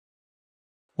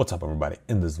What's up everybody?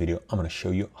 In this video, I'm going to show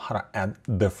you how to add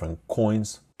different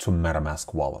coins to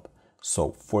Metamask wallet.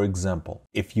 So for example,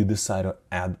 if you decide to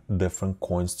add different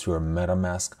coins to your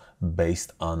Metamask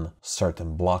based on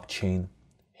certain blockchain,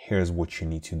 here's what you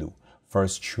need to do.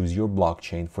 First, choose your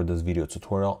blockchain. For this video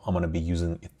tutorial, I'm going to be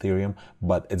using Ethereum,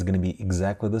 but it's going to be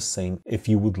exactly the same if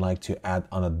you would like to add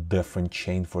on a different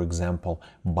chain, for example,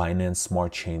 Binance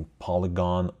Smart Chain,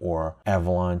 Polygon, or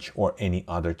Avalanche, or any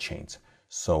other chains.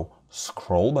 So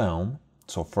scroll down.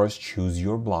 So first choose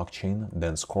your blockchain,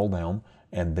 then scroll down,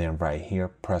 and then right here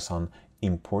press on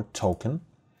import token.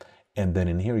 And then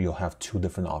in here you'll have two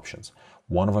different options.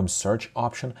 One of them search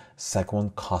option, second one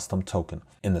custom token.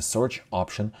 In the search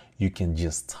option, you can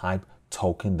just type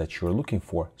token that you're looking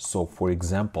for. So for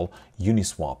example,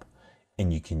 Uniswap,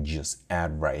 and you can just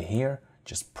add right here,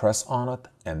 just press on it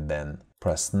and then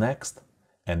press next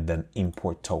and then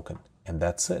import token. And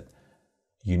that's it.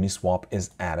 Uniswap is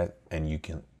added, and you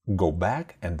can go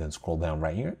back and then scroll down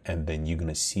right here, and then you're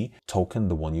gonna see token,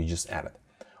 the one you just added.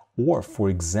 Or for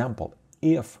example,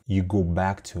 if you go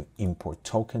back to import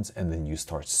tokens and then you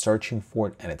start searching for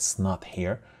it and it's not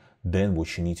here, then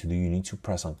what you need to do, you need to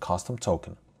press on custom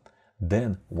token.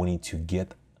 Then we need to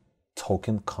get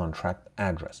token contract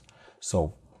address.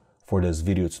 So for this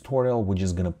video tutorial, we're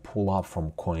just gonna pull up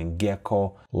from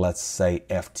CoinGecko, let's say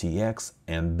FTX,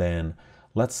 and then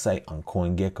let's say on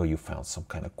CoinGecko you found some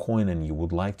kind of coin and you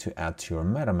would like to add to your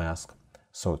MetaMask.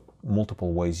 So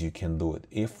multiple ways you can do it.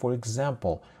 If, for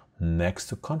example, next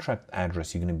to contract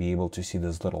address, you're going to be able to see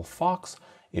this little fox.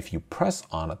 If you press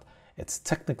on it, it's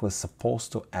technically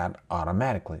supposed to add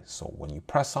automatically. So when you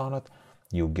press on it,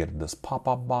 you'll get this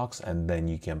pop-up box, and then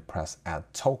you can press add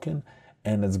token,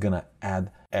 and it's going to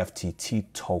add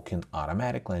FTT token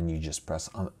automatically, and you just press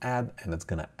on add and it's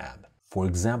going to add. For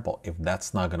example, if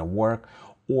that's not going to work,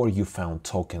 or you found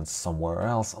tokens somewhere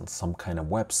else on some kind of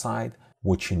website,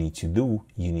 what you need to do,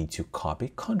 you need to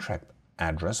copy contract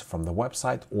address from the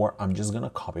website, or I'm just going to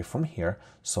copy from here.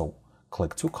 So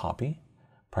click to copy,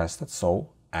 press that,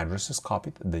 so address is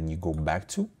copied. Then you go back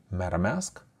to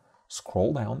MetaMask,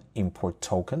 scroll down, import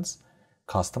tokens,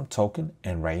 custom token,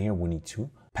 and right here we need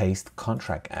to paste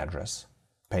contract address,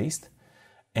 paste,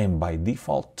 and by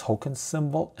default token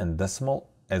symbol and decimal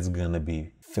is going to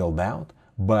be filled out.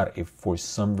 But if for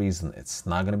some reason it's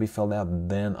not going to be filled out,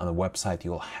 then on the website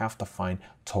you'll have to find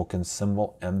token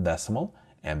symbol and decimal,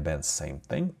 and then same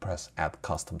thing, press add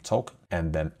custom token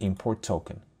and then import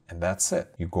token, and that's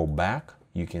it. You go back,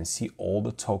 you can see all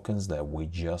the tokens that we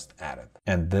just added.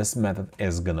 And this method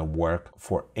is going to work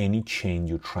for any chain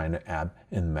you're trying to add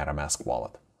in MetaMask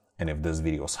wallet. And if this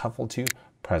video is helpful to you,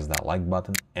 press that like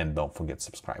button and don't forget to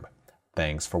subscribe.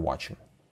 Thanks for watching.